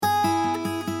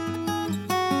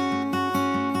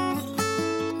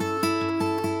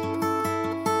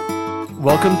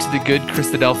Welcome to the Good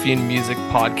Christadelphian Music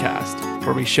Podcast,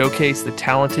 where we showcase the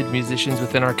talented musicians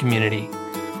within our community,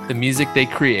 the music they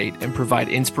create, and provide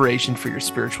inspiration for your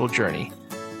spiritual journey.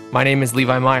 My name is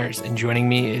Levi Myers, and joining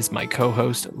me is my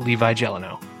co-host, Levi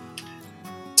Gelineau.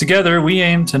 Together, we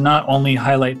aim to not only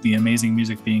highlight the amazing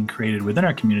music being created within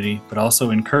our community, but also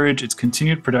encourage its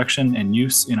continued production and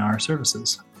use in our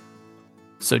services.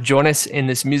 So join us in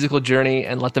this musical journey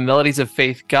and let the melodies of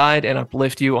faith guide and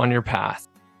uplift you on your path.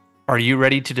 Are you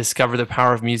ready to discover the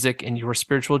power of music in your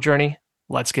spiritual journey?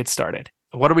 Let's get started.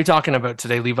 What are we talking about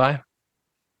today, Levi?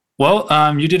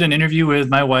 Well, you did an interview with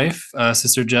my wife,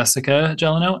 Sister Jessica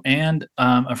Gelineau, and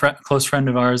a close friend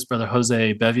of ours, Brother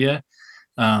José Bevia.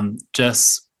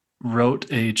 Jess wrote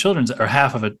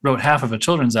half of a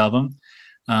children's album,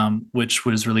 which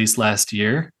was released last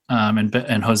year, and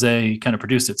José kind of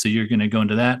produced it. So you're going to go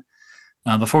into that.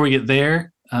 Before we get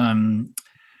there,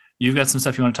 you've got some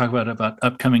stuff you want to talk about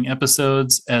upcoming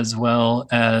episodes, as well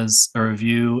as a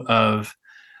review of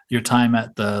your time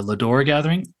at the Lador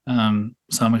gathering.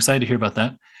 So I'm excited to hear about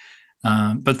that.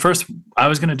 But first, I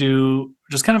was going to do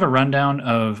just kind of a rundown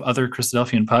of other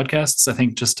Christadelphian podcasts. I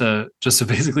think just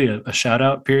basically a shout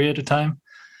out period of time.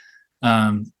 You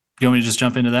want me to just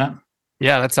jump into that?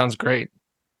 Yeah, that sounds great.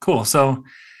 Cool. So,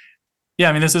 yeah,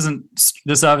 I mean,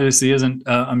 this obviously isn't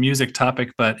a music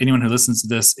topic, but anyone who listens to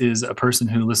this is a person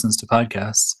who listens to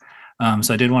podcasts.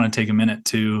 So I did want to take a minute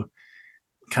to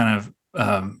kind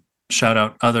of shout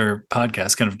out other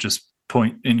podcasts, kind of just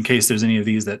point in case there's any of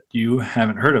these that you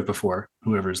haven't heard of before,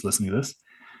 whoever's listening to this.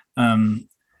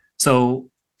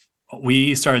 So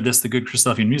we started the Good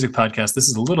Christadelphian Music Podcast. This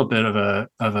is a little bit of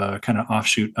a kind of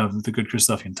offshoot of the Good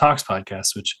Christadelphian Talks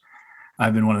podcast, which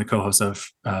I've been one of the co-hosts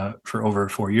of for over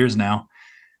 4 years now.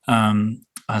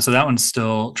 So that one's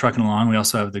still trucking along. We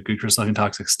also have the Good Christadelphian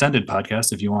Talks Extended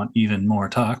podcast if you want even more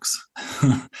talks.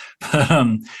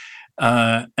 And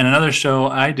another show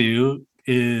I do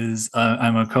is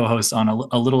I'm a co-host on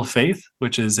a Little Faith,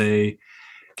 which is a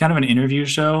kind of an interview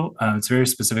show. It's very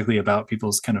specifically about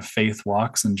people's kind of faith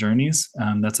walks and journeys.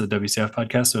 That's a WCF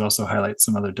podcast. So it also highlights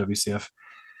some other WCF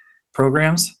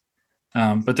programs.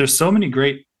 But there's so many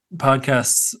great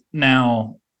podcasts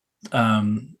now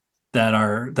that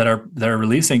are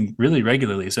releasing really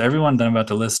regularly. So everyone that I'm about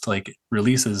to list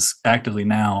releases actively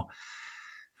now,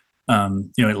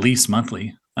 at least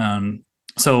monthly.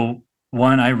 So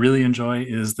one I really enjoy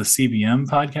is the CBM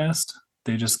podcast.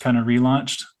 They just kind of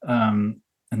relaunched, and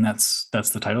that's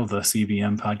the title of the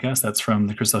CBM podcast. That's from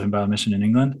the Christadelphian Bible Mission in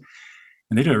England,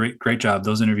 and they do a great job.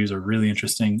 Those interviews are really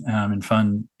interesting and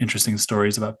fun, interesting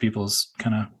stories about people's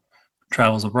kind of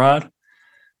travels abroad.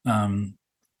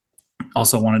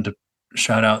 Also wanted to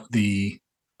shout out the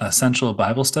Essential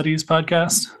Bible Studies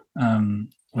podcast,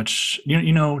 which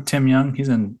you know Tim Young. He's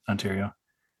in Ontario.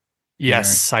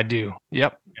 Yes, I do.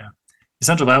 Yep. Yeah.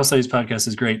 Essential Bible Studies podcast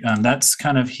is great. That's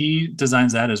kind of, he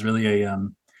designs that as really a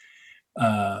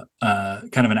kind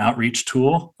of an outreach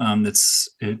tool. All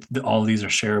of these are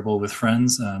shareable with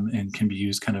friends and can be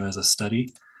used kind of as a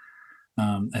study.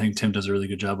 I think Tim does a really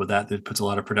good job with that. That puts a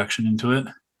lot of production into it.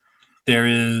 There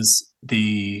is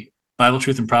the Bible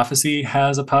Truth and Prophecy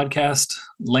has a podcast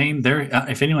lane there.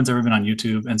 If anyone's ever been on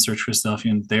YouTube and search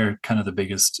Christadelphian, they're kind of the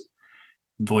biggest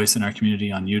voice in our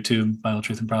community on YouTube, Bible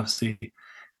Truth and Prophecy.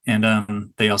 And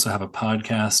they also have a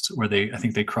podcast where I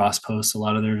think they cross post a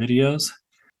lot of their videos.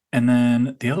 And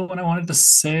then the other one I wanted to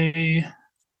say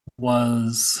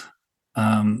was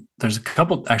there's a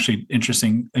couple, actually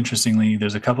interestingly,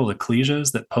 there's a couple of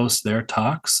ecclesias that post their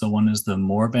talks. So one is the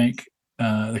Moorebank,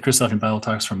 the Christadelphian Bible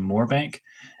Talks from Moorebank,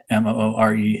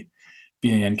 Moorebank,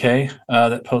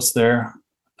 that posts their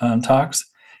talks.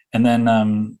 And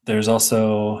then there's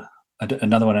also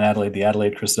another one in Adelaide, the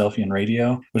Adelaide Christadelphian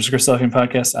Radio, which is a Christadelphian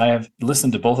podcast. I have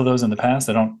listened to both of those in the past.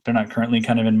 They're not currently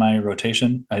kind of in my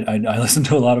rotation. I listen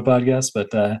to a lot of podcasts,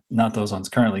 but not those ones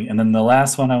currently. And then the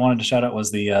last one I wanted to shout out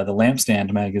was the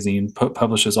Lampstand magazine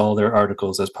publishes all their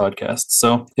articles as podcasts.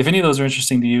 So if any of those are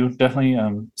interesting to you, definitely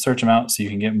search them out so you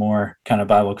can get more kind of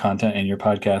Bible content in your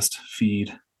podcast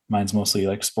feed. Mine's mostly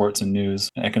like sports and news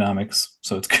and economics.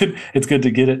 So it's good. It's good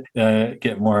to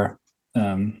get more,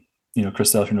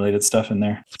 Christadelphian related stuff in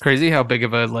there. It's crazy how big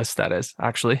of a list that is,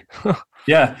 actually.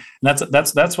 Yeah, and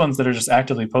that's ones that are just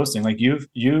actively posting. Like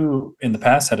you in the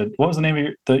past had what was the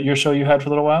name of your show you had for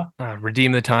a little while?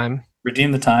 Redeem the Time.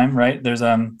 Redeem the Time, right? There's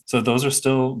so those are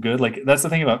still good. Like that's the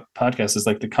thing about podcasts is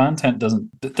like the content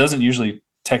doesn't usually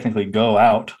technically go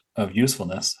out of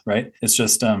usefulness, right? It's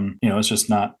just it's just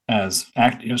not as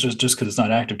active. It's just because it's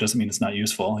not active doesn't mean it's not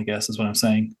useful, I guess is what I'm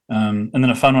saying. And then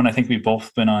a fun one I think we've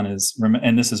both been on is,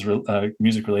 and this is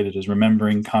music related, is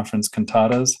remembering conference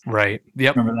cantatas. Right.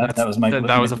 Yep. Remember that? That was Mike.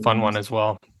 That was a fun one as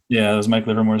well. Yeah, it was Mike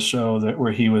Livermore's show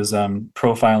where he was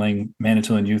profiling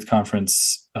Manitoulin Youth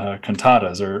Conference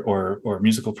cantatas or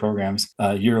musical programs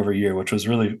year over year, which was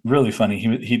really, really funny.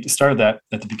 He started that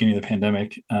at the beginning of the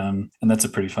pandemic, and that's a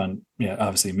pretty fun,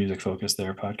 obviously music focused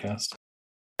there podcast.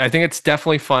 I think it's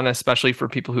definitely fun, especially for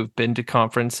people who've been to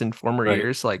conference in former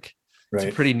years. Like, it's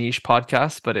a pretty niche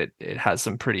podcast, but it has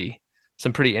some pretty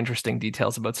interesting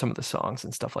details about some of the songs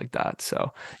and stuff like that.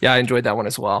 So yeah, I enjoyed that one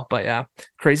as well. But yeah,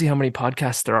 crazy how many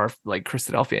podcasts there are like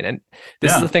Christadelphian. And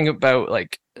this is the thing about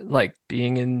like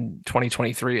being in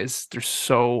 2023 is there's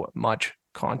so much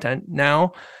content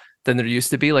now than there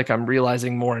used to be. Like, I'm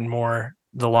realizing more and more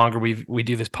the longer we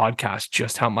do this podcast,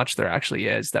 just how much there actually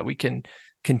is that we can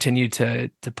continue to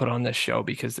put on this show,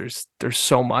 because there's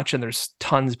so much and there's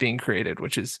tons being created,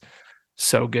 which is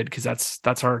so good, because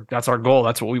that's our goal.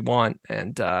 That's what we want.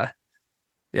 And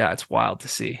it's wild to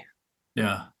see.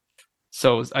 Yeah.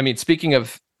 So I mean, speaking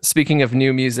of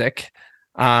new music,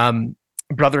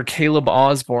 brother Caleb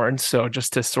Osborne. So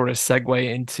just to sort of segue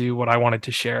into what I wanted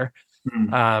to share,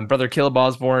 brother Caleb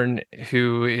Osborne,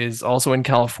 who is also in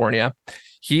California,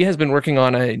 he has been working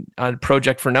on a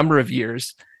project for a number of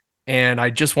years. And I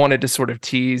just wanted to sort of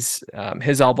tease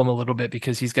his album a little bit,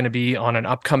 because he's going to be on an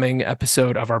upcoming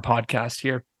episode of our podcast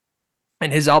here.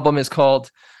 And his album is called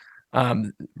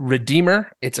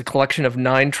Redeemer. It's a collection of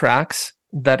 9 tracks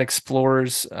that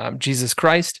explores Jesus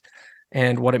Christ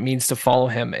and what it means to follow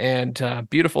him. And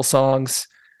beautiful songs.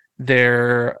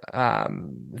 They're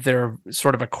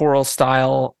sort of a choral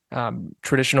style,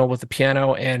 traditional with the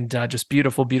piano, and just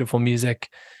beautiful, beautiful music.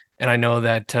 And I know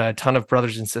that a ton of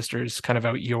brothers and sisters kind of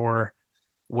out your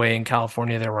way in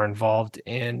California that were involved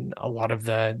in a lot of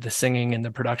the singing and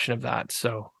the production of that.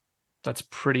 So that's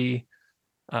pretty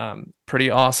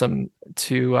awesome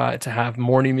to have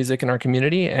more new music in our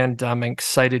community. And I'm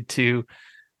excited to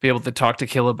be able to talk to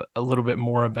Caleb a little bit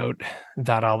more about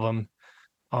that album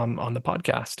on the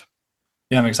podcast.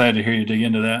 Yeah, I'm excited to hear you dig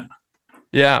into that.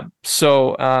 Yeah.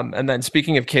 So, and then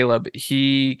speaking of Caleb,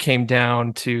 he came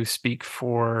down to speak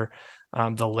for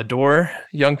the Lador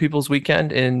Young People's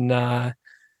Weekend in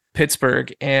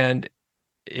Pittsburgh, and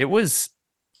it was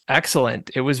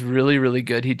excellent. It was really, really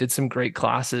good. He did some great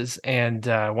classes, and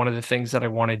one of the things that I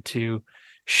wanted to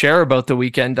share about the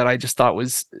weekend that I just thought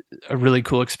was a really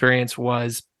cool experience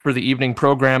was, for the evening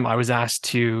program, I was asked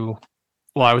to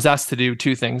do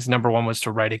 2 things. Number one was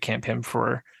to write a camp hymn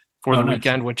for the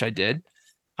weekend, which I did.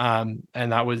 And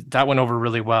that went over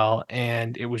really well.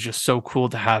 And it was just so cool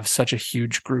to have such a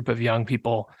huge group of young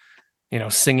people,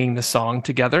 singing the song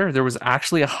together. There was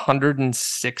actually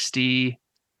 160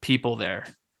 people there.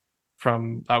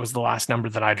 That was the last number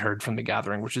that I'd heard from the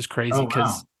gathering, which is crazy,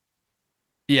 because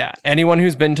anyone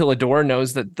who's been to Lador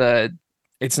knows that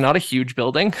it's not a huge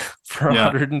building for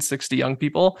 160 young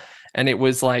people. And it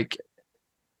was like,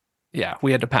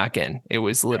 we had to pack in. It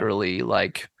was literally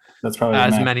like, that's probably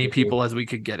as many people as we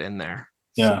could get in there.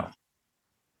 Yeah. So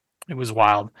it was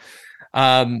wild.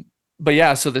 But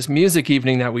yeah, so this music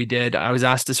evening that we did, I was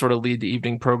asked to sort of lead the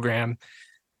evening program.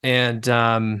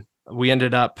 And we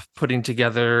ended up putting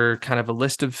together kind of a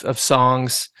list of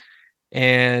songs,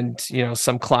 and,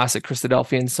 some classic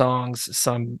Christadelphian songs,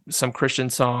 some Christian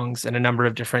songs, and a number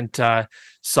of different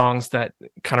songs that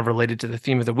kind of related to the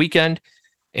theme of the weekend.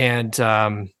 And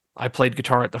I played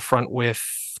guitar at the front with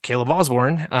Caleb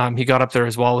Osborne. He got up there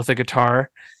as well with a guitar.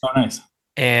 Oh, nice.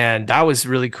 And that was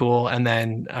really cool. And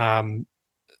then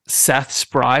Seth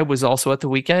Spry was also at the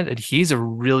weekend, and he's a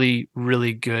really,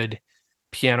 really good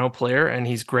piano player, and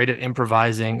he's great at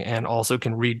improvising and also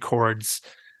can read chords,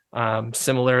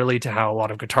 similarly to how a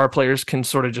lot of guitar players can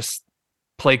sort of just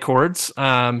play chords. He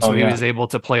was able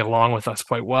to play along with us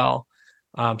quite well.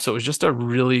 So it was just a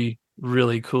really,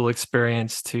 really cool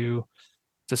experience to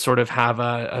sort of have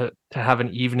an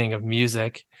evening of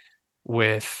music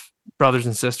with brothers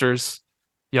and sisters,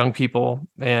 young people,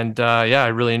 and I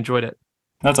really enjoyed it.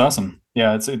 That's awesome.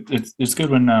 Yeah, it's good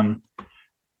when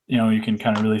you can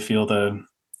kind of really feel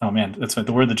that's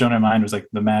the word that Jonah in mind was, like,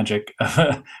 the magic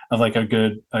of like a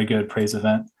good praise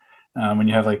event, when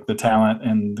you have like the talent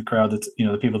and the crowd that's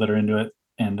the people that are into it,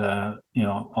 and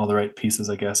all the right pieces,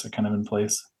 I guess, are kind of in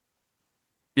place.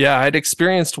 Yeah, I'd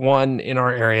experienced one in our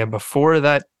area before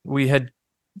that we had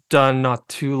done not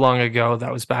too long ago.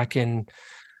 That was back in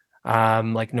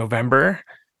like November.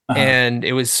 And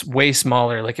it was way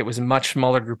smaller. Like, it was a much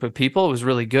smaller group of people. It was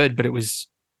really good, but it was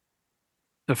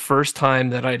the first time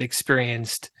that I'd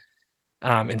experienced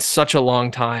in such a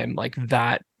long time, like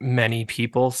that many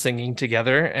people singing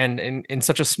together and in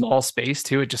such a small space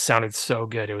too. It just sounded so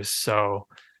good. It was so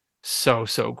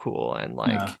cool. And Yeah.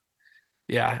 like,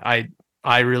 yeah,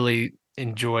 I really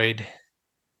enjoyed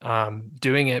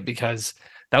doing it because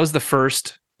that was the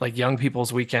first like young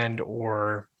people's weekend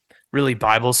or really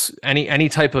Bibles, any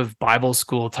type of Bible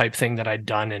school type thing that I'd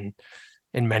done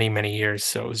in many years.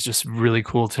 So it was just really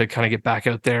cool to kind of get back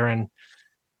out there and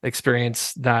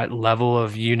experience that level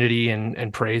of unity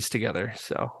and praise together.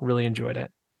 So really enjoyed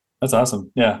it. That's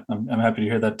awesome. Yeah, I'm happy to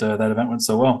hear that that event went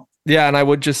so well. Yeah, and I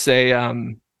would just say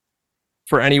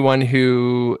for anyone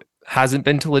who hasn't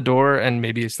been to Lador and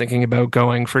maybe is thinking about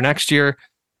going for next year,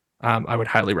 I would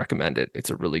highly recommend it. It's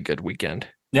a really good weekend.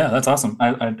 Yeah, that's awesome.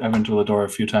 I've been to Lador a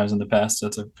few times in the past.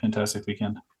 That's a fantastic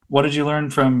weekend. What did you learn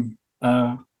from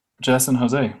Jess and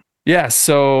Jose? Yeah,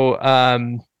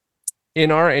 so in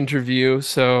our interview,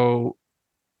 so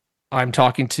I'm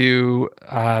talking to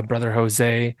brother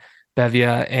Jose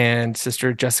Bevia and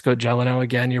sister Jessica Gelineau,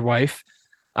 again, your wife.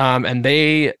 And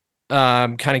they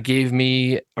kind of gave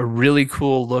me a really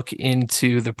cool look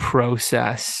into the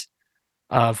process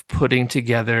of putting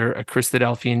together a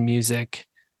Christadelphian music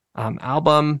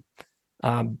album.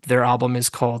 Their album is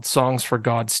called Songs for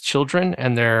God's Children,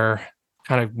 and they're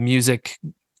kind of music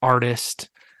artist.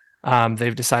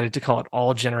 They've decided to call it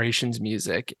All Generations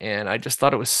Music. And I just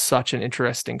thought it was such an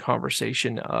interesting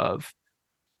conversation of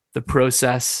the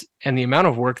process and the amount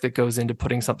of work that goes into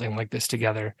putting something like this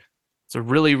together. It's a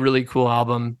really cool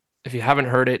album. If you haven't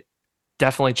heard it,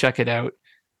 definitely check it out.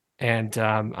 And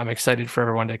I'm excited for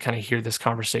everyone to kind of hear this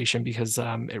conversation because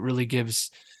it really gives,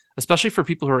 especially for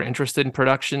people who are interested in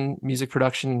production, music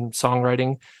production,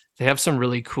 songwriting, they have some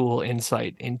really cool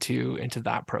insight into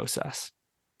that process.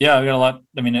 Yeah, I got a lot.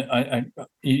 I mean,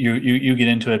 you get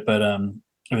into it, but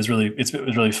it was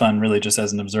really fun, really just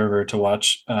as an observer to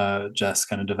watch Jess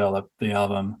kind of develop the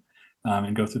album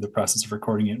and go through the process of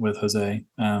recording it with Jose.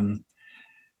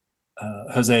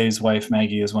 Jose's wife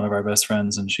Maggie is one of our best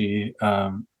friends, and she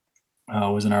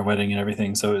was in our wedding and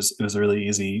everything. So it was a really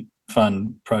easy,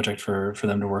 fun project for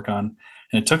them to work on.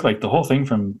 And it took like the whole thing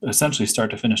from essentially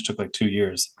start to finish took like 2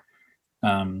 years.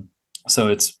 So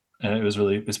it's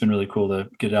been really cool to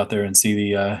get out there and see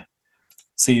the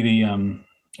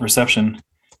reception.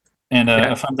 And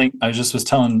Yeah. a fun thing I just was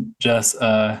telling Jess.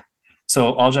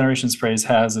 So All Generations Praise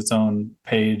has its own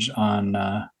page on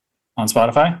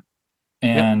Spotify, Yep.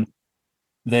 and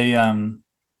they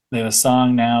they have a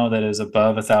song now that is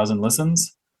above 1,000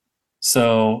 listens.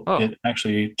 So Oh, it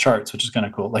actually charts, which is kind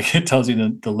of cool. Like it tells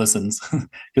you the listens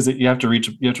because you have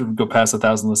to go past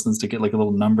 1,000 listens to get like a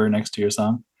little number next to your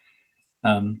song.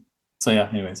 So yeah,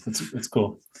 anyways, it's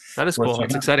cool. that is Worth cool.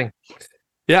 That's checking out. exciting.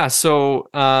 Yeah. So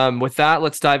with that,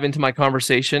 let's dive into my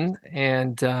conversation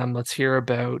and let's hear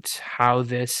about how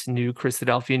this new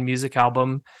Christadelphian music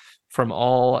album from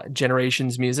All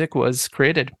Generations Music was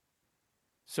created.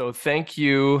 So thank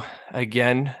you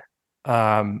again,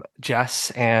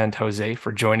 Jess and Jose,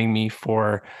 for joining me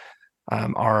for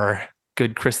our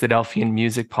Good Christadelphian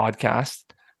Music podcast.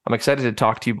 I'm excited to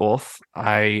talk to you both.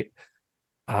 I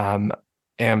am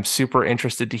super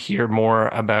interested to hear more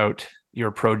about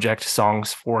your project,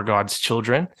 Songs for God's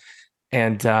Children.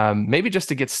 And maybe just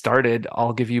to get started,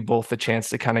 I'll give you both a chance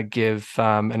to kind of give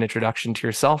an introduction to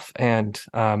yourself and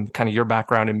kind of your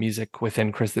background in music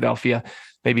within Christadelphia.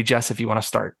 Maybe Jess, if you want to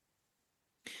start.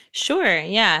 Sure.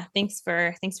 Yeah. Thanks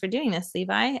for doing this,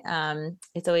 Levi.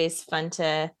 It's always fun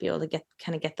to be able to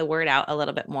get the word out a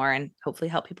little bit more and hopefully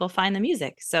help people find the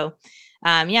music. So,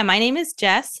 yeah, my name is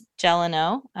Jess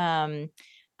Gelineau.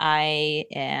 I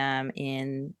am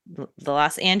in the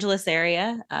Los Angeles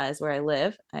area, is where I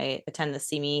live. I attend the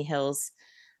Simi Hills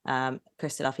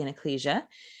Christadelphian Ecclesia.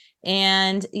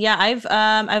 And yeah,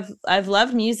 I've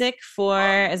loved music for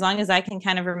as long as I can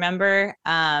kind of remember.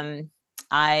 Definitely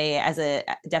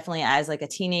as like a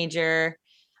teenager,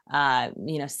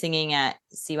 singing at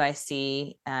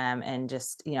CYC, and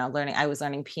just, learning, I was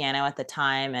learning piano at the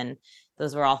time, and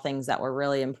those were all things that were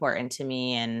really important to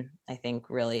me. And I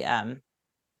think really,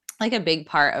 like a big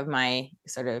part of my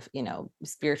sort of,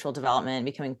 spiritual development,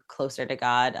 becoming closer to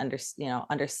God,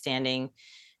 understanding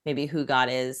maybe who God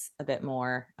is a bit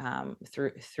more,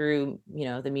 through,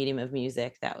 the medium of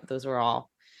music. That those were all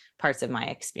parts of my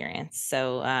experience.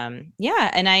 So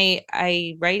yeah, and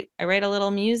I write a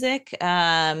little music.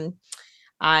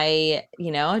 I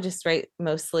just write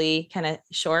mostly kind of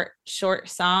short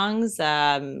songs,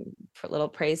 for little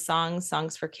praise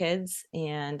songs for kids.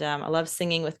 And I love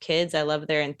singing with kids. I love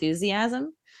their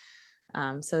enthusiasm.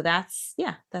 So that's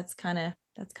kind of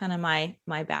my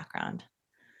background.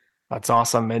 That's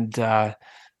awesome. And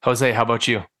Jose, how about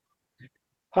you?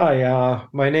 Hi,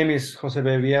 my name is José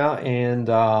Bevia, and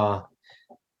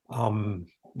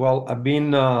well, I've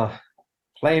been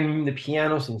playing the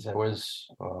piano since I was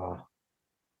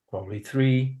probably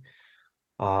 3.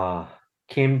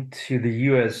 Came to the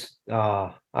US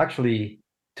actually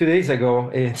 2 days ago.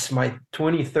 It's my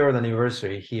 23rd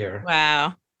anniversary here.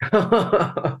 Wow.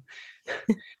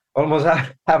 Almost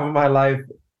half of my life.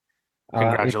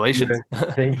 Congratulations.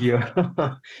 Thank you.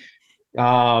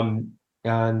 Um,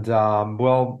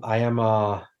 well, I am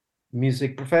a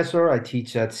music professor. I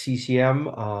teach at CCM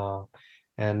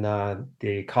and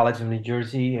the College of New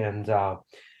Jersey, and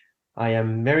I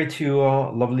am married to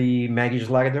lovely Maggie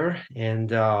Schlager,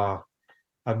 and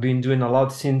I've been doing a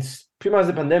lot since pretty much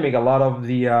the pandemic. A lot of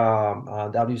the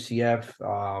WCF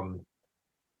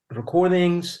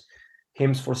recordings,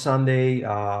 hymns for Sunday.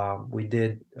 We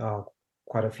did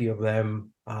quite a few of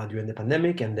them during the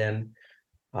pandemic, and then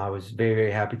I was very,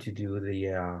 very happy to do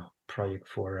the project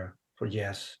for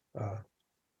Jess.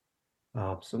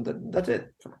 So that's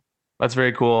it. That's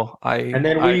very cool. And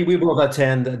then we both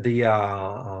attend the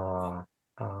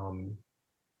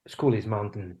Schoolies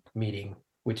Mountain meeting,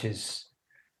 which is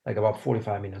like about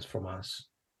 45 minutes from us.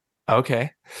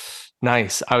 Okay,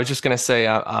 nice. I was just gonna say,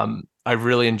 I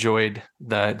really enjoyed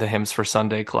the hymns for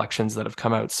Sunday collections that have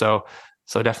come out. So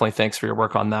definitely thanks for your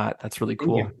work on that. That's really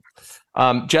cool.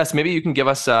 Jess, maybe you can give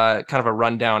us kind of a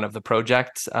rundown of the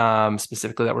project,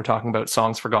 specifically that we're talking about,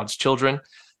 Songs for God's Children.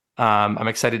 I'm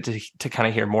excited to kind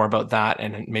of hear more about that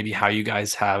and maybe how you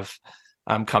guys have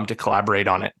come to collaborate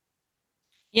on it.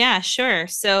 Yeah, sure.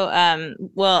 So,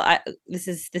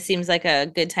 this seems like a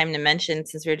good time to mention,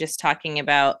 since we're just talking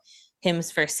about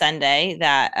hymns for Sunday,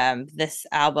 that this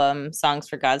album, Songs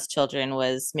for God's Children,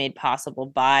 was made possible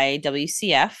by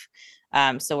WCF.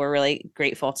 So we're really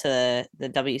grateful to the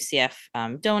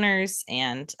WCF donors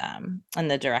and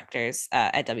the directors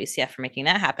at WCF for making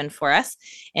that happen for us.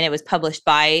 And it was published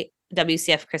by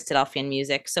WCF Christadelphian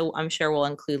Music. So I'm sure we'll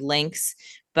include links,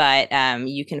 but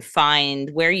you can find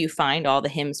where you find all the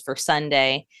hymns for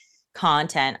Sunday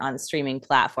content on streaming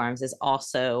platforms is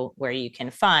also where you can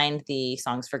find the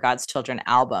Songs for God's Children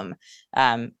album.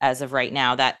 As of right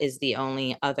now, that is the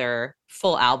only other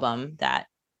full album that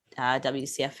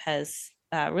WCF has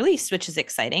released, which is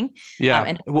exciting. Yeah,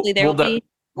 and hopefully there will be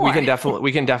more. we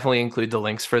can definitely include the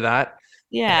links for that.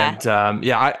 Yeah. And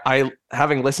I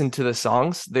having listened to the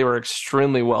songs, they were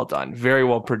extremely well done, very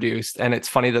well produced. And it's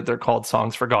funny that they're called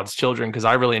Songs for God's Children, because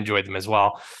I really enjoyed them as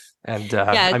well. And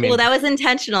yeah, well, that was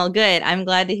intentional. Good. I'm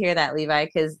glad to hear that, Levi,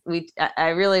 because I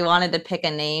really wanted to pick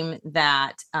a name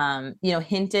that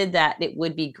hinted that it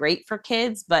would be great for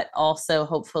kids, but also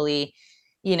hopefully,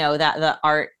 that the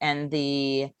art and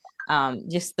the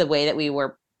just the way that we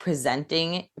were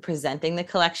presenting the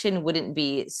collection wouldn't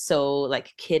be so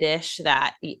like kiddish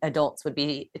that adults would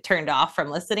be turned off from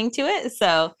listening to it.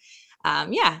 So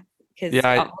because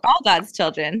all God's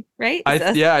children, right?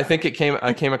 I think it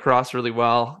came across really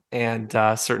well, and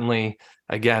certainly,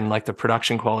 again, like the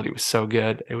production quality was so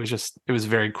good. It was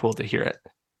very cool to hear it.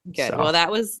 Good. So. Well,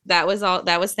 that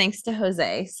was thanks to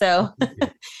Jose. So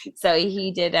so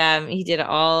he did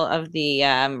all of the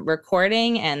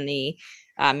recording and the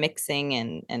mixing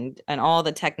and all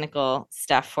the technical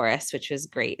stuff for us, which was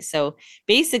great. So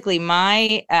basically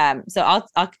so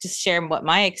I'll just share what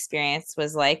my experience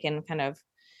was like, and kind of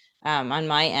on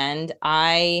my end,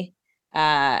 I've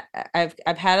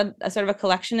had a sort of a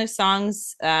collection of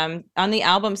songs on the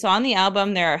album. So on the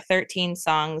album, there are 13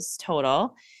 songs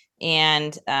total,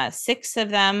 and 6 of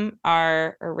them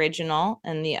are original,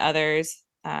 and the others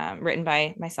written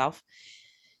by myself.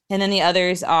 And then the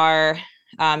others are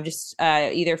just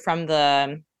either from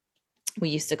we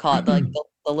used to call it the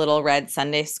Little Red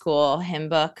Sunday School hymn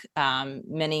book.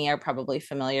 Many are probably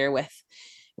familiar with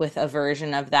a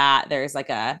version of that. There's a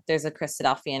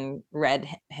Christadelphian red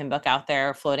hymn book out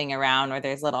there floating around, where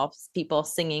there's little people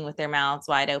singing with their mouths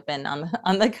wide open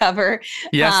on the cover.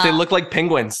 Yes, they look like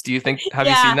penguins. Have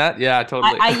you seen that? Yeah,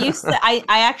 totally. I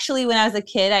actually, when I was a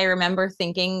kid, I remember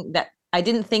thinking that I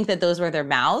didn't think that those were their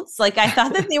mouths. Like, I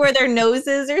thought that they were their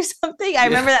noses or something. I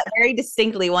remember that very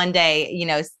distinctly one day,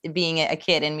 being a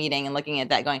kid and meeting and looking at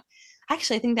that going,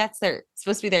 actually, I think that's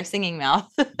supposed to be their singing mouth.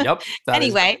 Yep.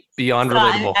 Anyway, beyond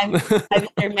relatable. I'm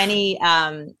sure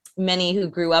many who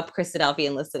grew up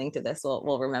Christadelphian listening to this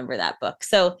will remember that book.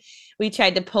 So we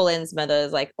tried to pull in some of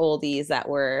those like oldies that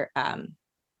were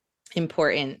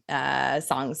important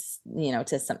songs,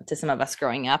 to some of us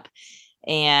growing up.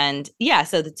 And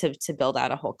so to build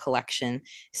out a whole collection.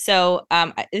 So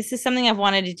this is something I've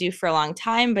wanted to do for a long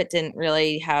time, but didn't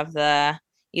really have the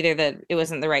either that it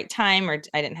wasn't the right time or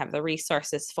I didn't have the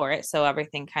resources for it. So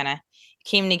everything kind of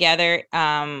came together.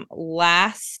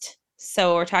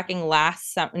 So we're talking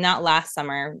not last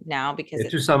summer now, because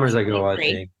Two it's summers ago, I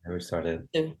 2023. think we started.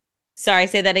 Sorry,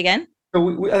 say that again.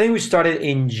 So I think we started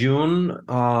in June.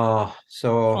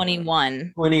 So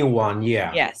 21. 21,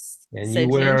 yeah. Yes. And So you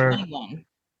June were 21.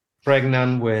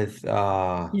 pregnant with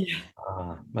Yeah.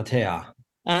 Matea.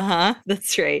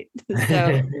 That's right.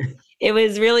 So it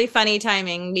was really funny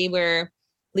timing.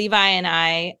 Levi and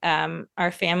I,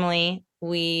 our family,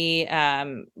 we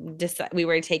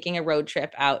were taking a road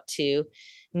trip out to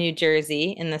New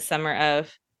Jersey in the summer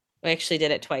of, we actually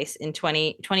did it twice in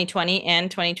 2020 and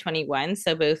 2021.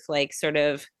 So both like sort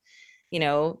of, in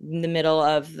the middle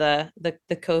of the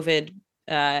COVID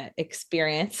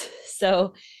experience.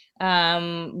 So,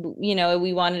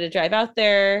 we wanted to drive out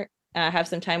there, have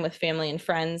some time with family and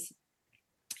friends.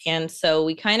 And so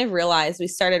we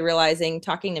started realizing,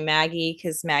 talking to Maggie,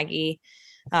 because Maggie,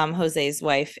 Jose's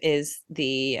wife, is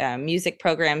the music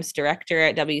programs director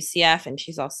at WCF, and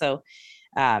she's also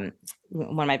one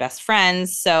of my best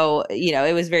friends. So,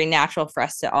 it was very natural for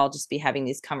us to all just be having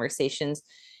these conversations.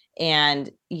 And,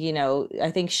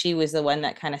 I think she was the one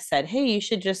that kind of said, hey, you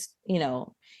should just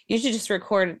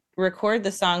record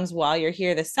the songs while you're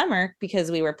here this summer, because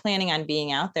we were planning on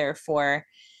being out there for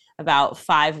about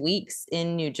 5 weeks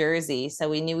in New Jersey. So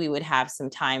we knew we would have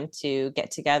some time to get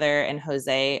together, and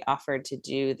Jose offered to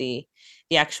do the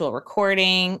actual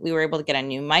recording. We were able to get a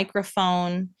new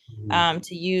microphone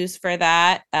to use for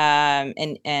that.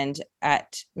 And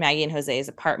at Maggie and Jose's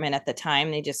apartment at the time,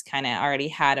 they just kind of already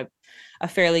had a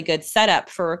fairly good setup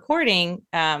for recording.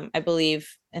 I believe,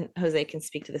 and Jose can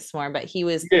speak to this more, but he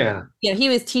was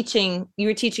teaching. You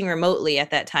were teaching remotely at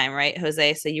that time, right,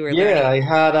 Jose? So you were learning. I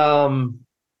had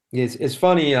it's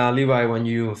funny,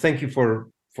 Levi, thank you for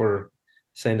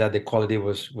saying that the quality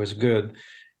was good,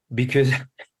 because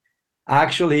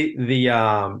actually the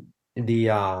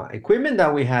equipment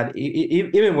that we had,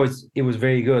 it was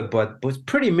very good, but was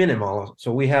pretty minimal.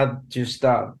 So we had just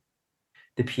the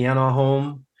piano at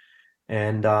home,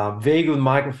 and very good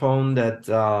microphone that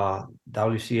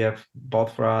WCF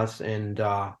bought for us, and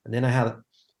then I had a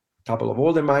couple of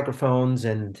older microphones,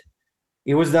 and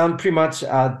it was done pretty much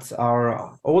at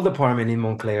our old apartment in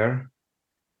Montclair,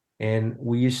 and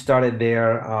we started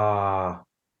there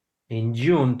in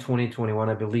June 2021,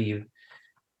 I believe,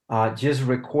 just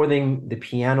recording the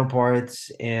piano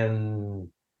parts and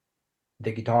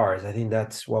the guitars. I think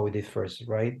that's what we did first,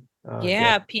 right?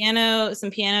 Piano,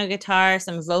 some piano, guitar,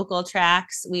 some vocal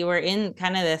tracks. We were in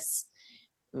kind of this,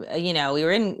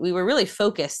 we were really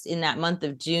focused in that month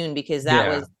of June, because that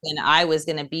was when I was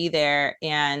going to be there.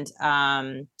 And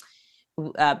my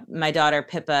daughter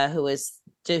Pippa, who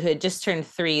had just turned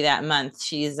 3 that month,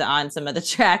 she's on some of the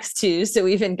tracks too. So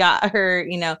we even got her,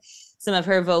 some of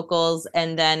her vocals.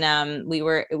 And then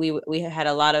we had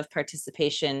a lot of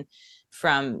participation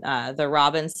from the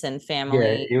Robinson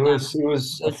family. It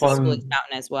was a fun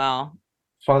Mountain as well.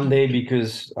 Fun day,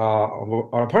 because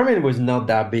our apartment was not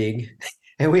that big,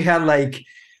 and we had like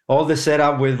all the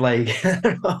setup with like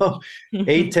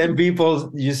 8-10 people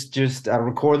just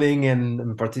recording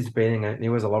and participating, and it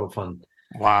was a lot of fun.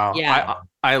 Wow. Yeah.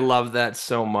 I love that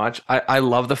so much. I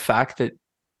love the fact that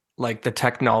like the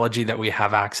technology that we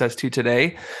have access to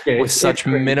today with such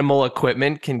minimal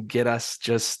equipment can get us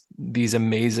just these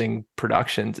amazing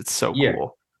productions. It's so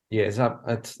cool. Yeah,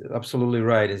 that's absolutely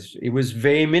right. It was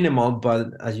very minimal, but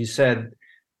as you said,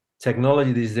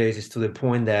 technology these days is to the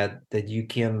point that you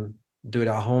can do it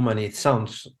at home, and it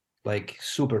sounds like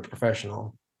super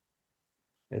professional.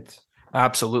 It's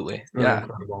absolutely really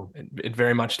incredible. It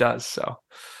very much does. So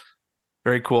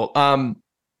very cool.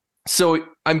 So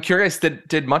I'm curious,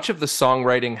 did much of the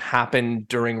songwriting happen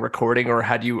during recording, or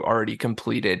had you already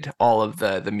completed all of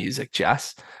the music,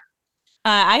 Jess?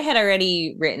 I had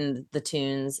already written the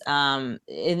tunes, and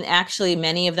actually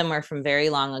many of them were from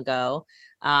very long ago,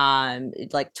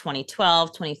 like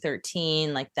 2012,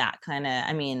 2013, like that kind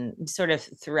of, sort of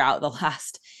throughout the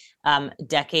last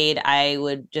decade. I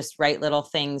would just write little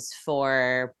things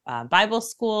for Bible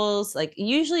schools, like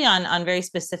usually on very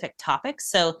specific topics.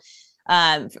 So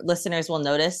listeners will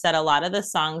notice that a lot of the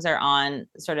songs are on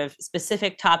sort of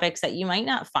specific topics that you might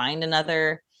not find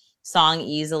another song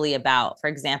easily about. For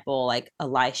example, like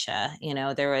Elisha,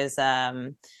 there was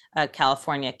a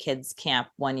California kids camp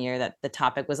one year that the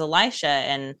topic was Elisha,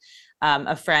 and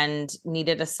a friend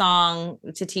needed a song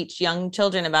to teach young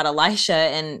children about Elisha,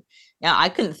 and I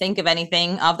couldn't think of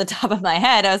anything off the top of my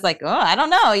head. I was like, oh, I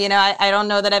don't know. I don't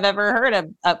know that I've ever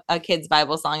heard a kid's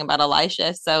Bible song about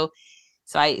Elisha. So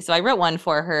So I wrote one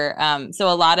for her. So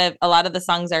a lot of the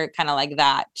songs are kind of like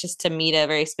that, just to meet a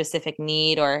very specific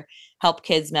need or help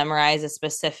kids memorize a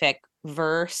specific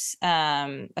verse.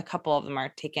 A couple of them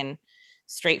are taken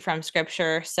straight from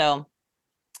scripture. So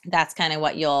that's kind of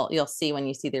what you'll see when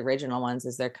you see the original ones,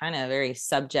 is they're kind of very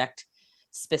subject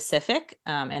specific.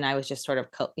 And I was just sort of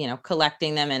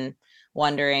collecting them and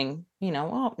wondering,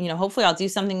 well, hopefully I'll do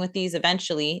something with these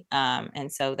eventually. And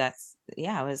so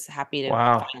I was happy to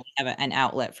finally have an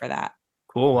outlet for that.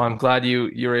 Cool. Well, I'm glad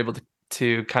you were able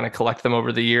to kind of collect them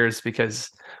over the years, because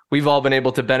we've all been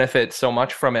able to benefit so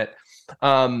much from it.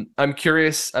 I'm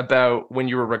curious about when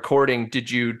you were recording,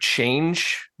 did you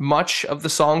change much of the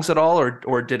songs at all,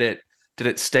 or did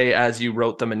it stay as you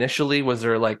wrote them initially? Was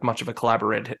there like much of a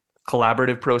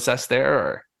collaborative process there,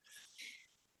 or?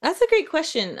 That's a great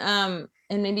question.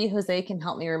 And maybe Jose can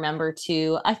help me remember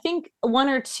too. I think one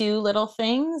or two little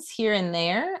things here and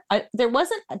there. There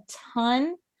wasn't a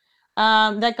ton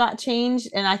that got changed,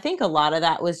 and I think a lot of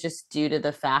that was just due to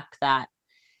the fact that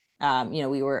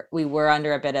we were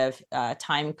under a bit of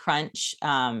time crunch.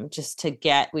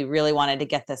 We really wanted to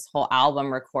get this whole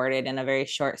album recorded in a very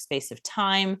short space of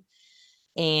time.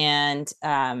 And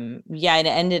it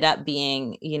ended up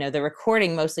being, the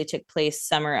recording mostly took place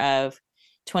summer of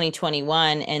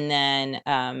 2021, and then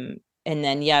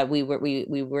we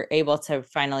were able to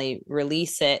finally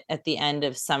release it at the end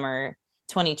of summer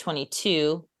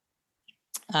 2022.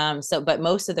 But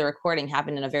most of the recording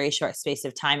happened in a very short space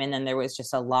of time, and then there was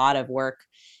just a lot of work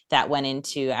that went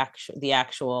into the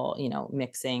actual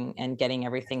mixing and getting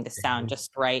everything to sound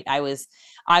just right. I was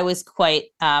quite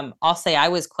I'll say I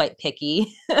was quite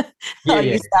picky. I'll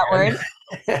use that word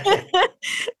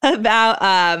about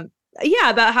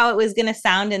how it was going to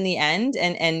sound in the end,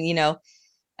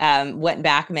 and went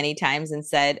back many times and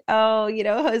said, "Oh,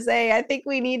 Jose, I think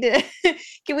we need to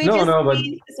can we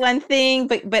change this one thing?"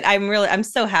 But I'm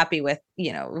so happy with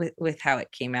with how it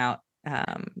came out.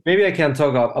 Maybe I can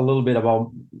talk a little bit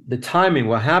about the timing,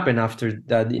 what happened after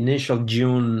that initial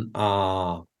June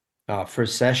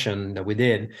first session that we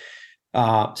did.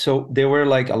 So there were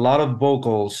like a lot of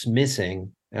vocals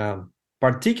missing,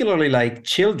 particularly like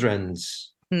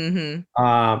children's.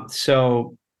 Mm-hmm.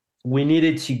 So we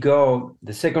needed to go.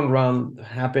 The second round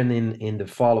happened in the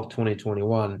fall of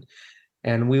 2021,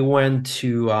 and we went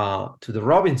to the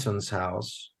Robinson's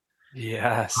house.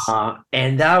 Yes.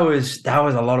 And that was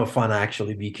a lot of fun,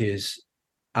 actually, because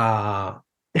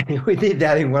we did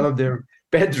that in one of their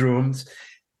bedrooms,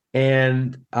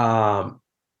 and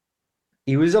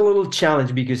it was a little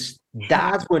challenge because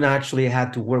that's when I actually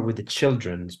had to work with the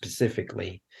children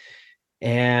specifically.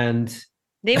 And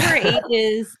they were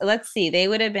ages, let's see, they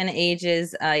would have been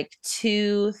ages like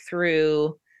 2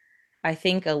 through, I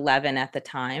think, 11 at the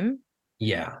time.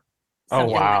 Yeah.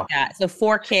 Something like that. So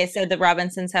 4 kids. So the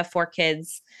Robinsons have 4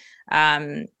 kids.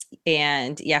 And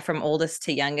from oldest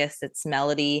to youngest, it's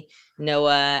Melody,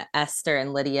 Noah, Esther,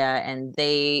 and Lydia. And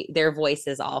their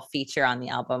voices all feature on the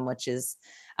album, which is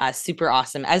super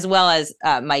awesome, as well as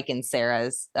Mike and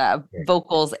Sarah's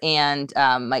vocals and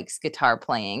Mike's guitar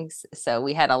playings. So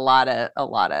we had a lot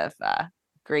of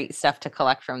great stuff to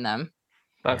collect from them.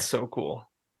 That's so cool.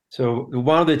 So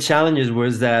one of the challenges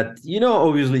was that,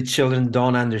 obviously children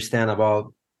don't understand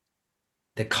about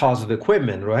the cost of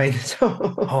equipment, right?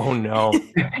 So, oh no.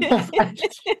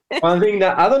 One thing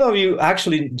that I don't know if you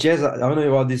actually, Jess, I don't know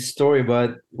about this story,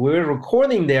 but we were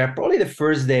recording there probably the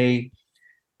first day,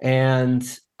 and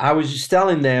I was just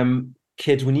telling them,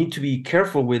 kids, we need to be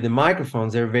careful with the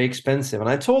microphones. They're very expensive. And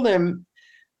I told them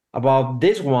about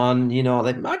this one,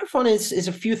 the microphone is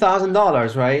a few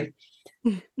 $1,000s, right?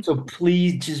 So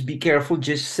please just be careful,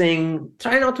 just sing,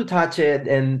 try not to touch it.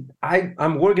 And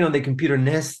I'm working on the computer.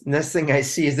 Next thing I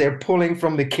see is they're pulling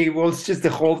from the cables, just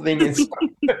the whole thing is.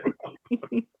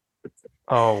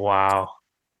 Oh, wow.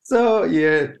 So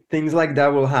yeah, things like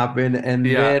that will happen. And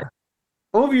then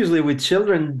obviously with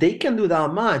children, they can do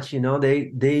that much,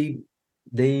 they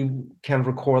can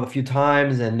record a few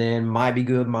times and then might be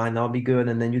good, might not be good.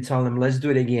 And then you tell them, let's do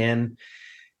it again.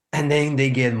 And then they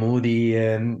get moody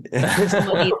and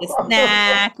someone needs a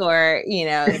snack, or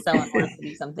someone wants to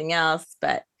do something else.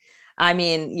 But I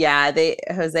mean,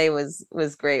 Jose was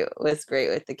great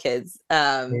with the kids.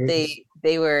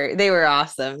 They were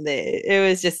awesome. It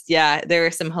was just there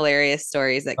were some hilarious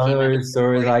stories that came out.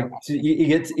 Stories like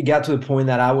it got to the point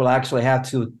that I will actually have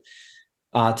to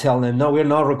tell them, no, we're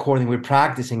not recording, we're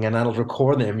practicing, and I'll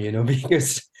record them,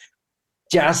 because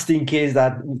just in case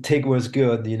that take was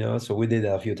good, so we did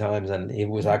that a few times, and it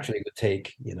was actually a good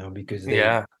take, because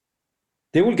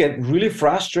they will get really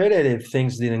frustrated if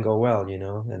things didn't go well,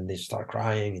 and they start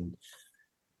crying. And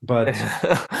But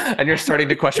and you're starting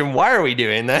to question, why are we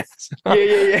doing this?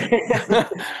 yeah.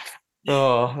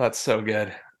 Oh, that's so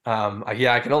good.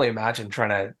 Yeah, I can only imagine trying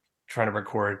to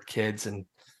record kids,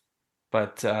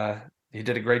 but you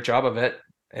did a great job of it.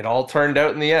 It all turned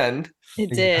out in the end.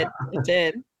 It did. It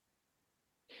did.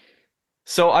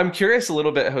 So I'm curious a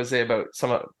little bit, Jose, about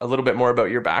a little bit more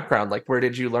about your background. Like, where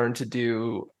did you learn to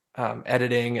do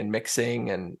editing and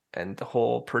mixing and the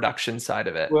whole production side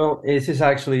of it? Well, this is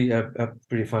actually a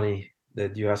pretty funny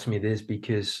that you asked me this,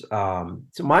 because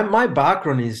so my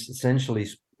background is essentially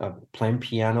playing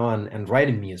piano and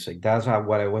writing music. That's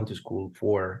what I went to school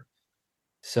for.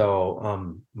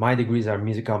 So my degrees are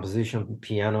music composition,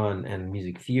 piano, and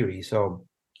music theory. So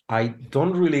I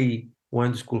don't really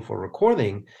went to school for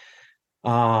recording, but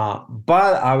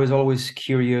I was always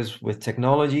curious with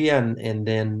technology, and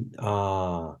then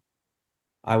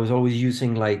I was always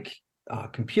using like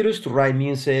computers to write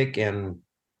music, and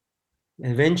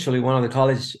eventually one of the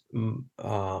college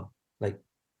like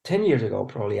 10 years ago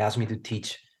probably asked me to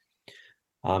teach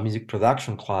music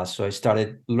production class. So I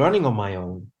started learning on my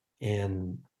own,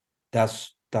 and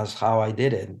that's how I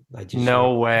did it. I just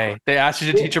No way. They asked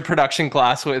you to teach a production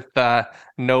class with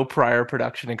no prior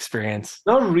production experience.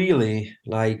 not really,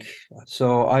 like,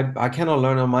 so I kind of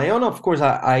learn on my own. Of course,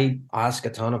 I ask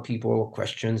a ton of people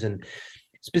questions, and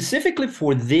specifically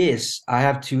for this, I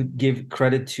have to give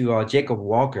credit to Jacob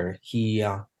Walker.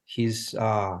 He's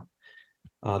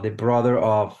the brother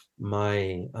of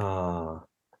my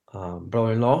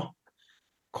brother-in-law,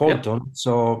 Colton. Yep.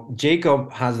 So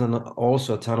Jacob has done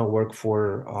also a ton of work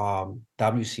for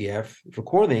WCF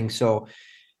recording. So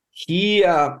he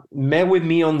met with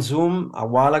me on Zoom a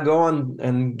while ago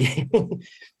and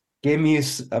gave me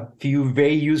a few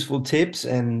very useful tips,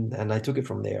 and I took it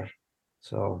from there.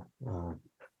 So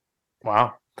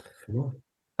Wow. yeah.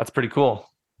 That's pretty cool.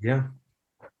 Yeah.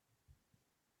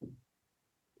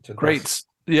 So Great.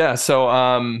 Yeah. So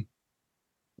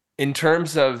in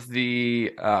terms of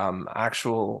the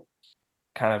actual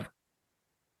kind of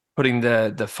putting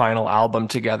the final album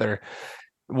together,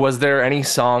 was there any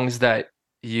songs that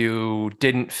you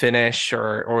didn't finish,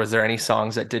 or was there any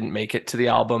songs that didn't make it to the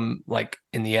album, like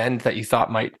in the end, that you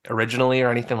thought might originally, or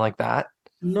anything like that?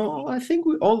 No, I think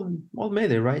we all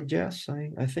made it, right, Jess?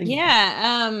 I think.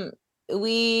 Yeah.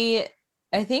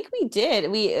 I think we did.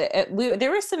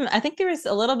 There was I think there was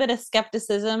a little bit of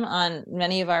skepticism on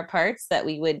many of our parts that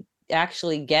we would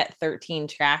actually get 13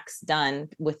 tracks done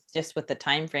with the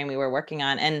time frame we were working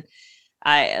on. And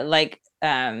I, like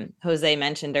Jose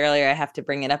mentioned earlier, I have to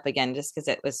bring it up again just because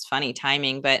it was funny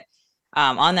timing. But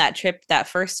on that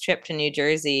first trip to New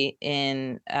Jersey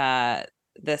in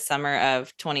the summer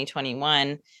of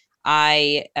 2021,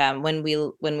 when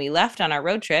we left on our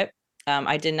road trip,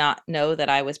 I did not know that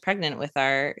I was pregnant with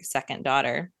our second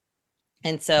daughter.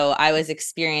 And so I was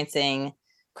experiencing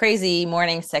crazy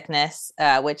morning sickness,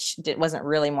 which wasn't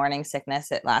really morning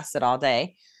sickness. It lasted all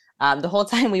day, the whole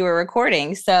time we were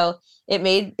recording. So it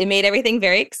made everything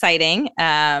very exciting.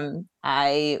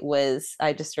 I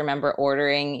just remember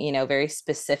ordering, very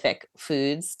specific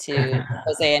foods to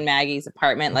Jose and Maggie's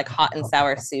apartment, like hot and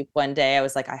sour soup. One day I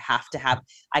was like,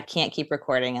 I can't keep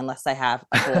recording unless I have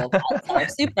a bowl of hot and sour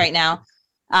soup right now.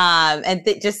 And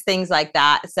just things like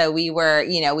that. So we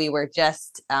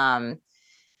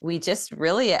just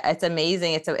really, it's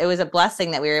amazing. It was a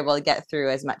blessing that we were able to get through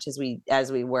as much as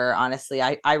we were. Honestly,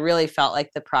 I really felt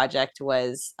like the project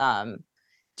was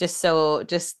just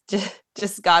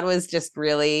God was just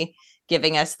really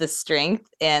giving us the strength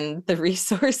and the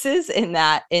resources in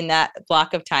that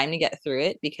block of time to get through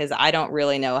it, because I don't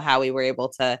really know how we were able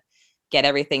to get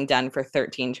everything done for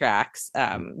 13 tracks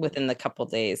within the couple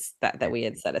days that we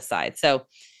had set aside. So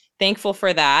thankful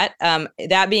for that.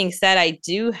 That being said, I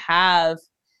do have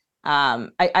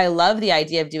I love the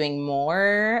idea of doing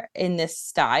more in this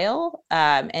style.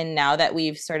 And now that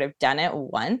we've sort of done it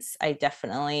once, I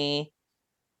definitely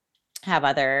have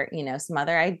some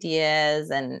other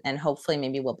ideas, and hopefully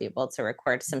maybe we'll be able to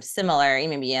record some similar,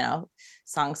 maybe,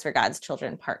 Songs for God's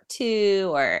Children Part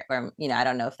 2, or I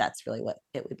don't know if that's really what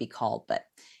it would be called, but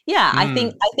yeah, I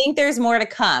think there's more to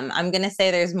come. I'm going to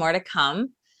say there's more to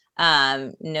come.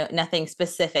 No, nothing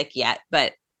specific yet,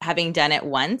 but having done it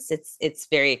once, it's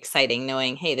very exciting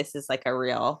knowing, hey, this is like a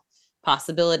real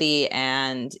possibility,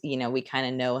 and we kind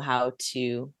of know how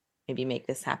to maybe make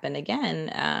this happen again,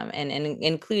 and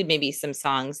include maybe some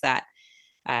songs that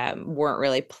weren't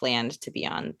really planned to be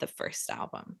on the first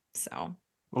album. So,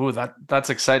 oh, that's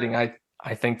exciting. I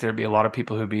think there'd be a lot of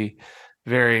people who'd be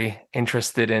very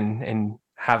interested in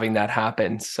having that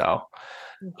happen. So,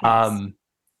 yes.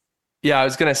 yeah, I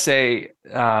was gonna say,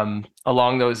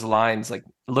 along those lines, like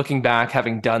looking back,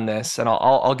 having done this, and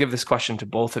I'll give this question to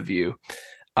both of you.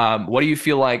 What do you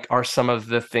feel like are some of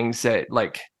the things that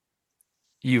like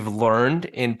you've learned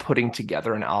in putting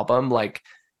together an album? Like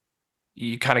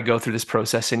you kind of go through this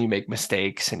process and you make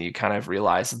mistakes and you kind of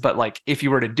realize, but like if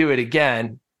you were to do it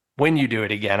again, when you do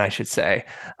it again, I should say,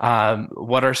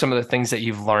 what are some of the things that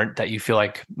you've learned that you feel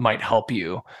like might help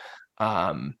you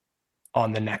on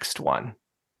the next one?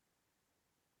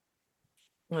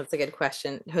 Well, that's a good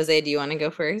question. Jose, do you want to go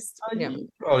first? I'll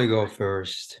probably go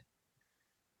first.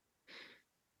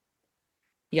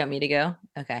 You want me to go?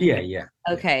 Okay. Yeah.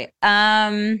 Okay.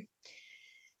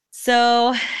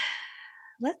 So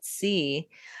let's see.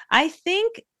 I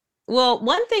think, well,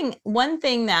 one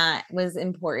thing that was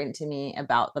important to me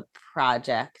about the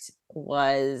project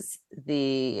was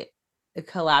the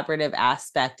collaborative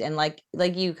aspect. And like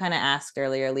you kind of asked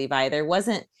earlier, Levi, there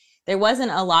wasn't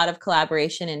a lot of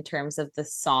collaboration in terms of the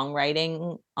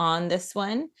songwriting on this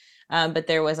one. But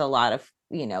there was a lot of,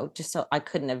 just so I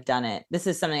couldn't have done it. This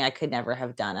is something I could never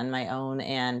have done on my own.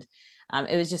 And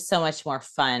it was just so much more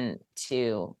fun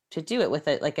to do it with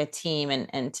like a team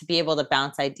and to be able to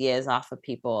bounce ideas off of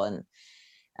people.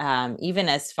 And even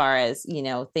as far as,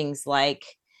 things like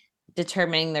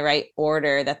determining the right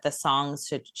order that the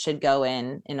songs should go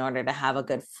in order to have a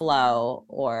good flow,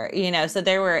 or so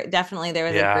there was a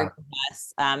group of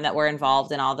us that were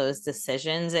involved in all those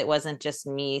decisions. It wasn't just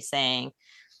me saying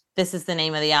this is the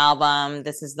name of the album,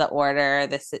 this is the order,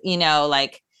 this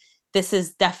like this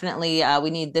is definitely we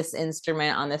need this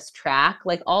instrument on this track.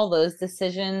 Like all those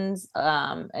decisions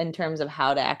in terms of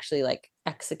how to actually like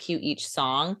execute each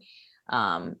song.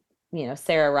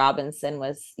 Sarah Robinson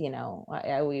was,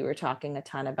 we were talking a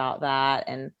ton about that,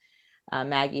 and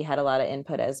Maggie had a lot of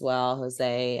input as well,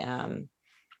 Jose,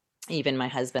 even my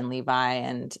husband Levi,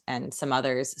 and some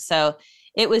others. So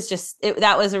it was just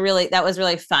that was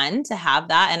really fun to have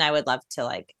that, and I would love to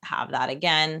like have that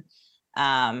again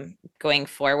going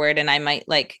forward. And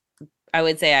I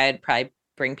would say I'd probably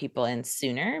bring people in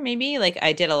sooner, maybe. Like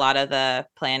I did a lot of the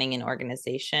planning and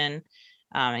organization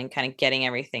and kind of getting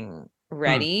everything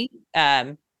ready.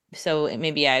 So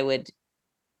maybe I would,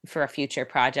 for a future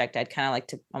project, I'd kind of like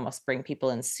to almost bring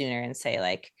people in sooner and say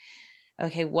like,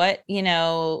 okay, what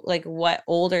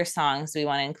older songs do we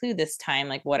want to include this time?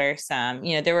 Like what are some,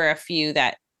 there were a few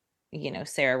that,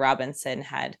 Sarah Robinson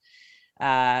had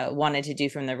wanted to do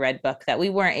from the Red Book that we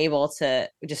weren't able to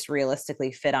just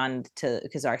realistically fit on to,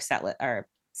 because our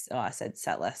I said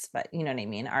set list, but you know what I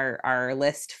mean? Our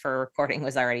list for recording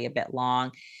was already a bit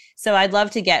long. So I'd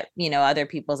love to get, other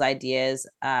people's ideas,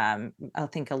 I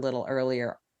think a little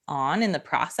earlier on in the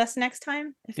process next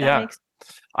time, if that makes sense.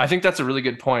 I think that's a really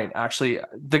good point. Actually,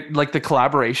 the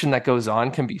collaboration that goes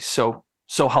on can be so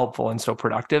helpful and so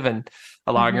productive, and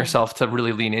allowing yourself to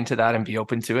really lean into that and be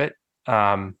open to it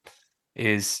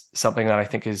is something that I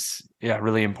think is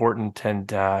really important.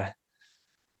 And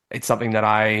it's something that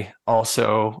I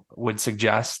also would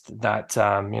suggest that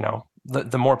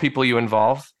the more people you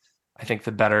involve, I think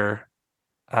the better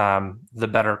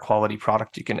quality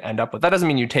product you can end up with. That doesn't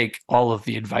mean you take all of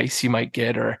the advice you might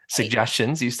get or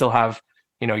suggestions. You still have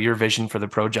your vision for the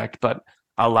project, but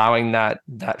allowing that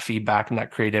feedback and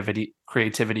that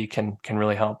creativity can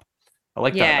really help. I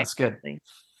like that. That's good.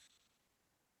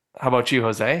 How about you,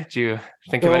 Jose? Do you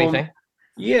think of anything?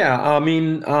 Yeah, I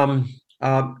mean,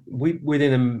 we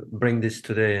didn't bring this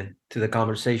to the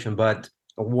conversation, but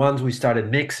once we started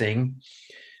mixing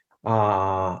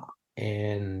and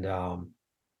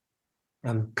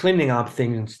cleaning up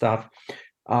things and stuff,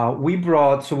 we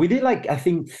did like I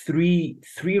think three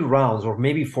rounds or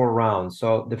maybe 4 rounds.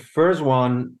 So the first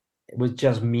one was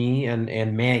just me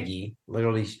and Maggie.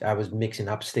 Literally, I was mixing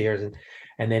upstairs,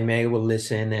 and then Maggie would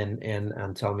listen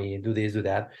and tell me do this, do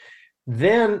that.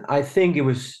 Then I think it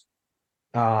was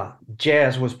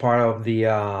Jess was part of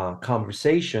the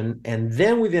conversation, and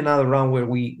then we did another round where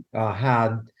we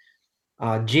had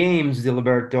James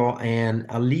Diliberto and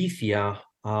Alicia.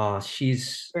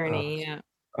 She's Bernie,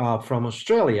 from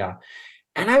Australia,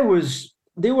 and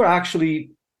they were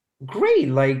actually great.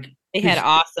 Like they had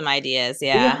awesome ideas. They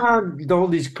had all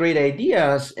these great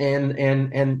ideas,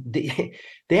 and they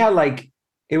had like,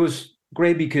 it was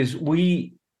great because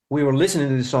we were listening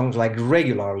to the songs like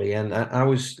regularly, and I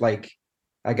was like,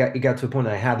 it got to a point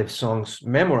I had the songs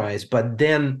memorized, but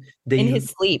then in Jose's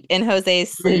sleep,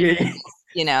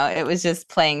 it was just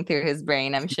playing through his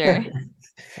brain, I'm sure.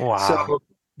 Wow. So,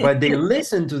 but they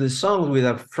listen to the songs with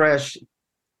a fresh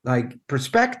like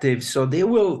perspective, so they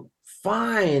will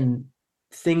find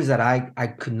things that I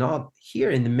could not hear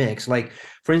in the mix. Like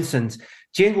for instance,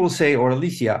 Jane will say, or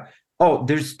Alicia, oh,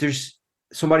 there's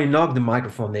somebody knocked the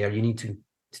microphone there, you need to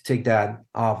to take that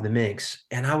off the mix,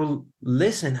 and I would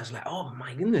listen. I was like, oh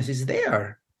my goodness, it's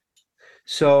there.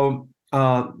 So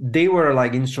they were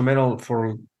like instrumental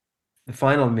for the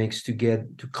final mix to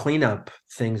clean up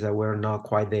things that were not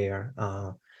quite there.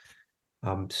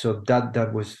 So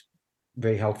that was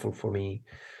very helpful for me.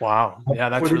 Wow. Yeah,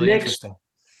 that's For the really next, interesting.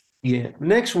 yeah,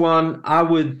 next one, I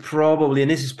would probably, and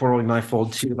this is probably my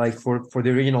fault too, like for the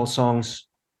original songs,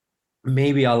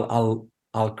 maybe I'll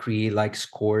create like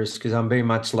scores, because I'm very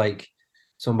much like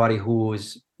somebody who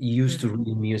is used to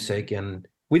reading music, and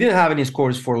we didn't have any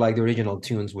scores for like the original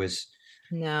tunes.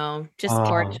 No, just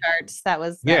chord charts. That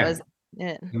was it.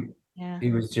 Yeah.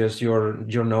 It was just your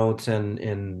notes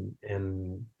and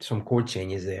some chord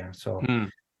changes there. So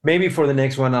maybe for the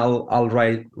next one, I'll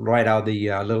write out the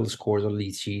little scores on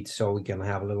lead sheet so we can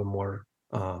have a little more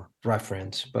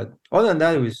reference. But other than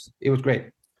that, it was great.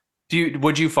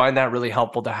 Would you find that really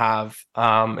helpful to have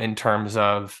in terms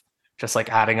of just like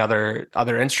adding other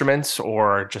instruments,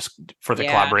 or just for the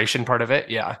collaboration part of it?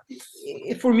 Yeah.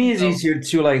 For me, it's easier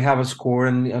to like have a score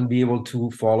and be able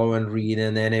to follow and read.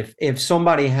 And then if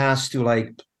somebody has to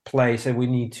like play, say we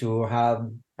need to have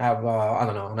I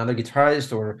don't know, another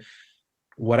guitarist or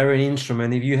whatever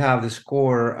instrument, if you have the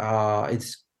score,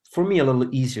 it's for me a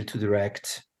little easier to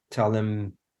direct, tell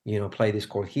them, play this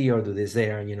chord here, do this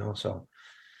there, so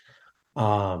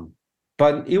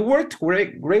but it worked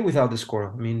great without the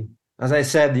score. I mean, as I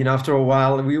said, after a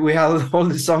while we had all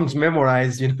the songs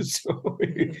memorized, so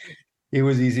it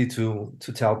was easy to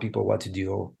tell people what to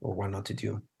do or what not to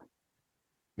do.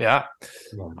 Yeah.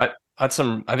 I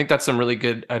think that's some really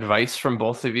good advice from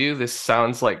both of you. This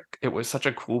sounds like it was such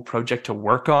a cool project to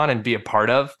work on and be a part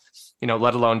of,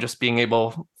 let alone just being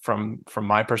able from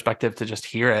my perspective to just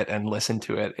hear it and listen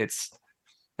to it. It's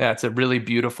a really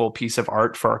beautiful piece of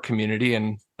art for our community.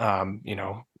 And,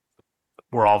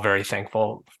 we're all very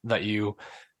thankful that you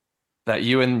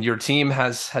and your team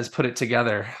has put it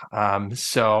together.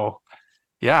 So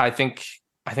yeah, I think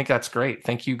that's great.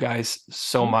 Thank you guys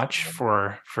so much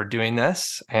for doing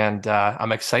this. And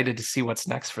I'm excited to see what's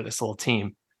next for this little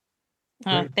team.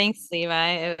 Oh, thanks,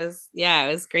 Levi. It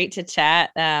was great to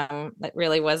chat. It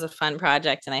really was a fun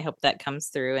project, and I hope that comes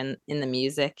through in the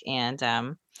music. And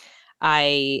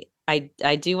I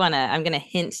do want to, I'm going to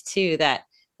hint too that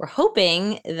we're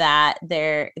hoping that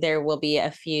there will be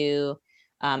a few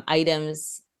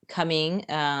items coming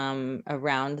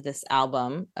around this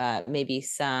album, maybe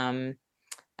some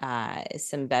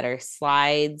better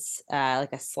slides,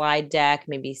 like a slide deck,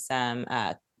 maybe some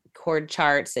chord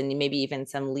charts, and maybe even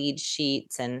some lead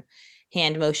sheets and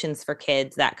hand motions for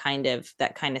kids, that kind of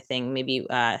thing. Maybe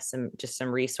some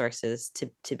resources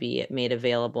to be made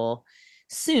available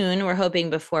soon. We're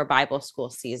hoping before Bible school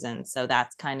season. So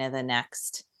that's kind of the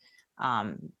next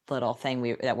little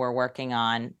thing that we're working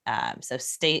on. So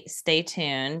stay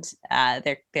tuned.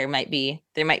 There might be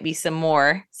some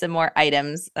more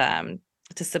items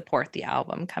to support the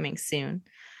album coming soon.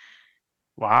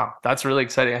 Wow, that's really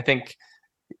exciting. I think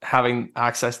having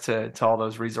access to all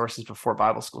those resources before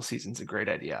Bible school season is a great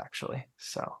idea, actually.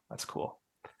 So that's cool.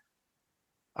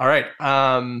 All right.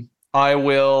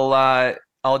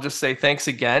 I'll just say thanks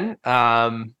again.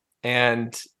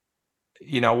 And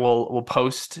we'll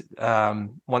post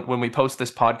when we post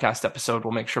this podcast episode,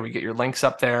 we'll make sure we get your links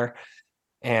up there.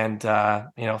 And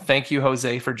thank you,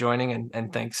 Jose, for joining,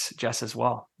 and thanks, Jess, as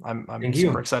well. I'm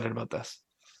super excited about this.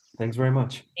 Thanks very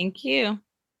much. Thank you.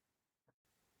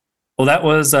 Well, that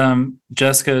was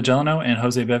Jessica Gelineau and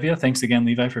José Bevia. Thanks again,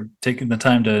 Levi, for taking the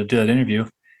time to do that interview.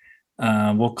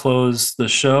 We'll close the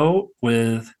show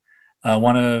with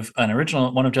one of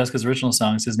Jessica's original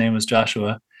songs. His name was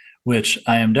Joshua, which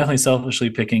I am definitely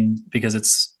selfishly picking because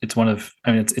it's a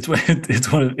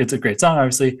great song,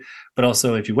 obviously, but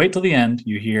also if you wait till the end,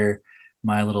 you hear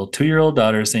my little 2-year-old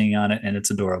daughter singing on it, and it's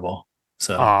adorable.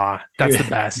 So that's the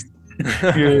best.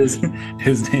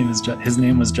 His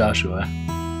name was Joshua.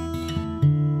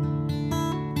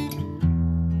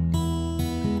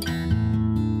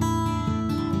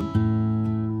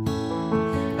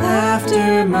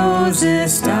 After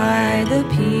Moses died, the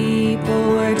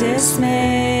people were dismayed.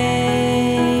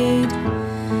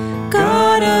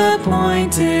 God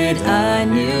appointed a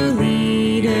new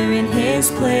leader in his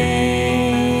place.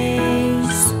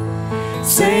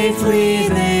 Safely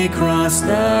they crossed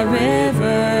the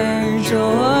river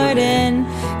Jordan.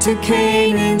 To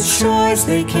Canaan's shores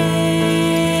they came.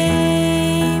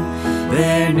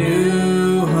 Their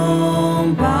new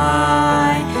home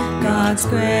by God's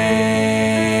grace.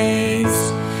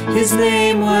 His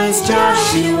name was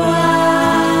Joshua,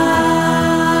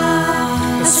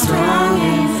 a strong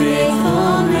and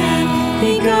faithful man.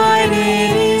 He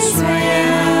guided Israel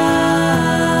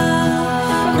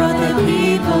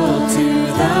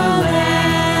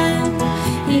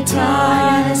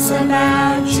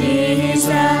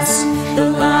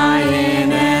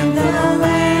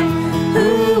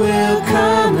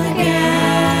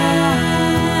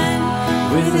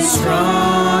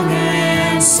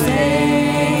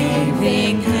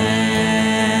saving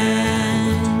hand.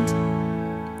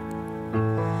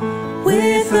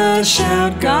 With a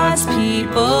shout, God's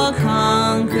people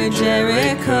conquered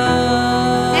Jericho.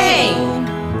 Hey!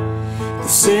 The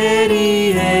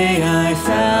city Ai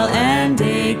fell and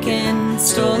Achan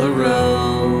stole a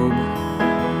robe.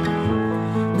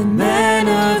 The men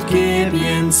of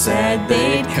Gibeon said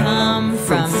they'd come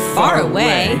from far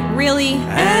away. Really?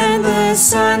 And the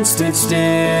sun stood still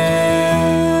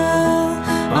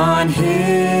on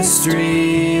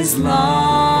history's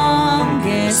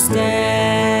longest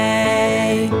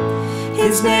day.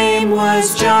 His name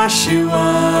was Joshua,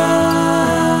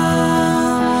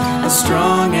 a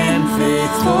strong and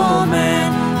faithful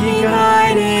man. He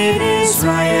guided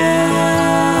Israel,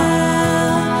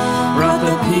 brought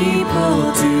the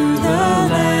people to the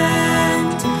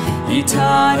land. He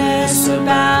taught us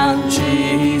about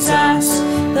Jesus,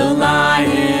 the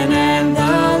Lion and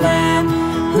the Lamb,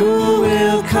 who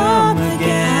will come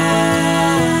again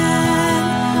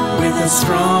with a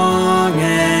strong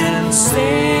and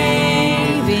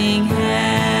saving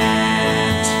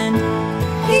hand.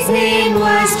 His name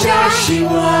was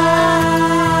Joshua,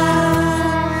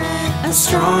 a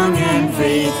strong and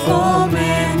faithful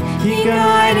man. He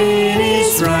guided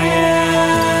Israel,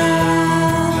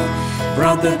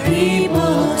 brought the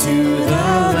people to the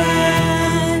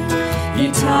land. He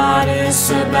taught us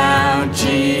about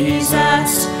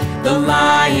Jesus, the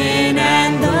Lion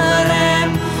and the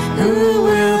Lamb, who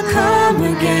will come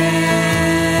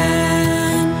again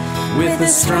with a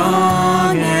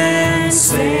strong and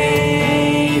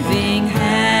saving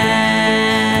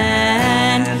hand.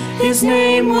 His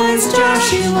name was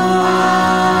Joshua,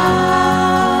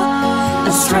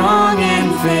 a strong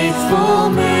and faithful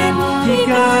man. He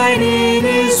guided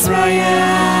Israel,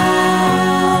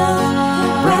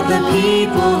 brought the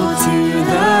people to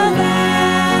the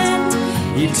land.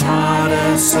 He taught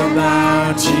us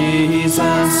about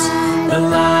Jesus, the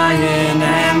Lion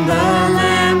and the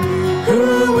Lamb,